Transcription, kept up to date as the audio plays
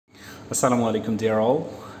Assalamu alaikum dear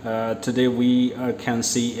all. Today we can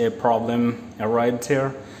see a problem arrived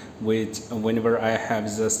here with whenever I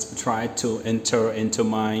have just tried to enter into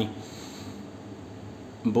my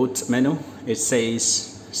boot menu, it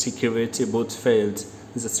says security boot failed.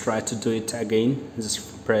 Just try to do it again.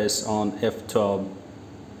 Just press on F12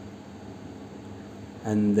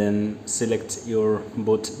 and then select your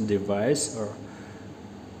boot device or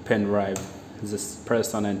pen drive. Just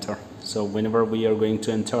press on enter. So whenever we are going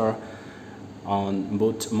to enter on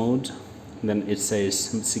boot mode, then it says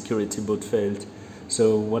security boot failed.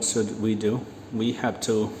 So what should we do? We have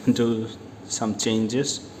to do some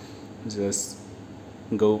changes. Just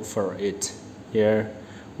go for it. Here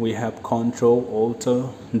we have Control Alt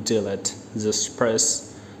Delete. Just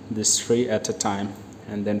press these three at a time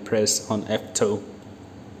and then press on F2.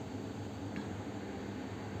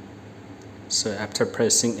 So after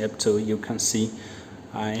pressing F2, you can see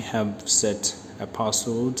I have set a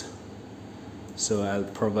password. So I'll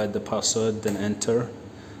provide the password, then enter.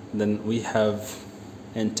 Then we have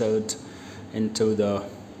entered into the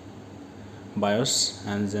BIOS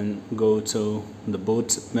and then go to the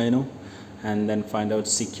boot menu and then find out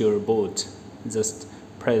secure boot. Just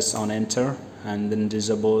press on enter and then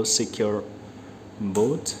disable secure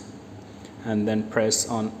boot and then press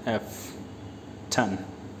on F10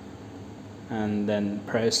 and then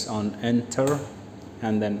press on enter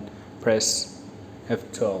and then press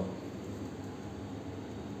F12.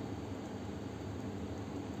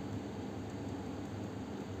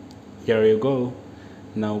 Here you go.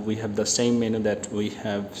 Now we have the same menu that we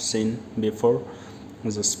have seen before.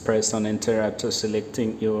 Just press on enter after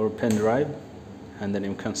selecting your pen drive and then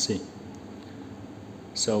you can see.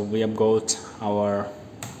 So we have got our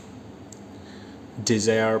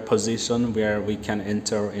desired position where we can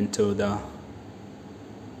enter into the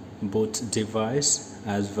boot device,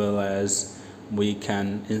 as well as we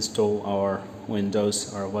can install our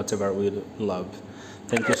Windows or whatever we love.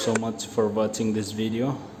 Thank you so much for watching this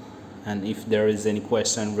video, and if there is any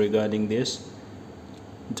question regarding this,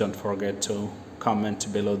 don't forget to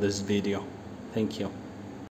comment below this video. Thank you.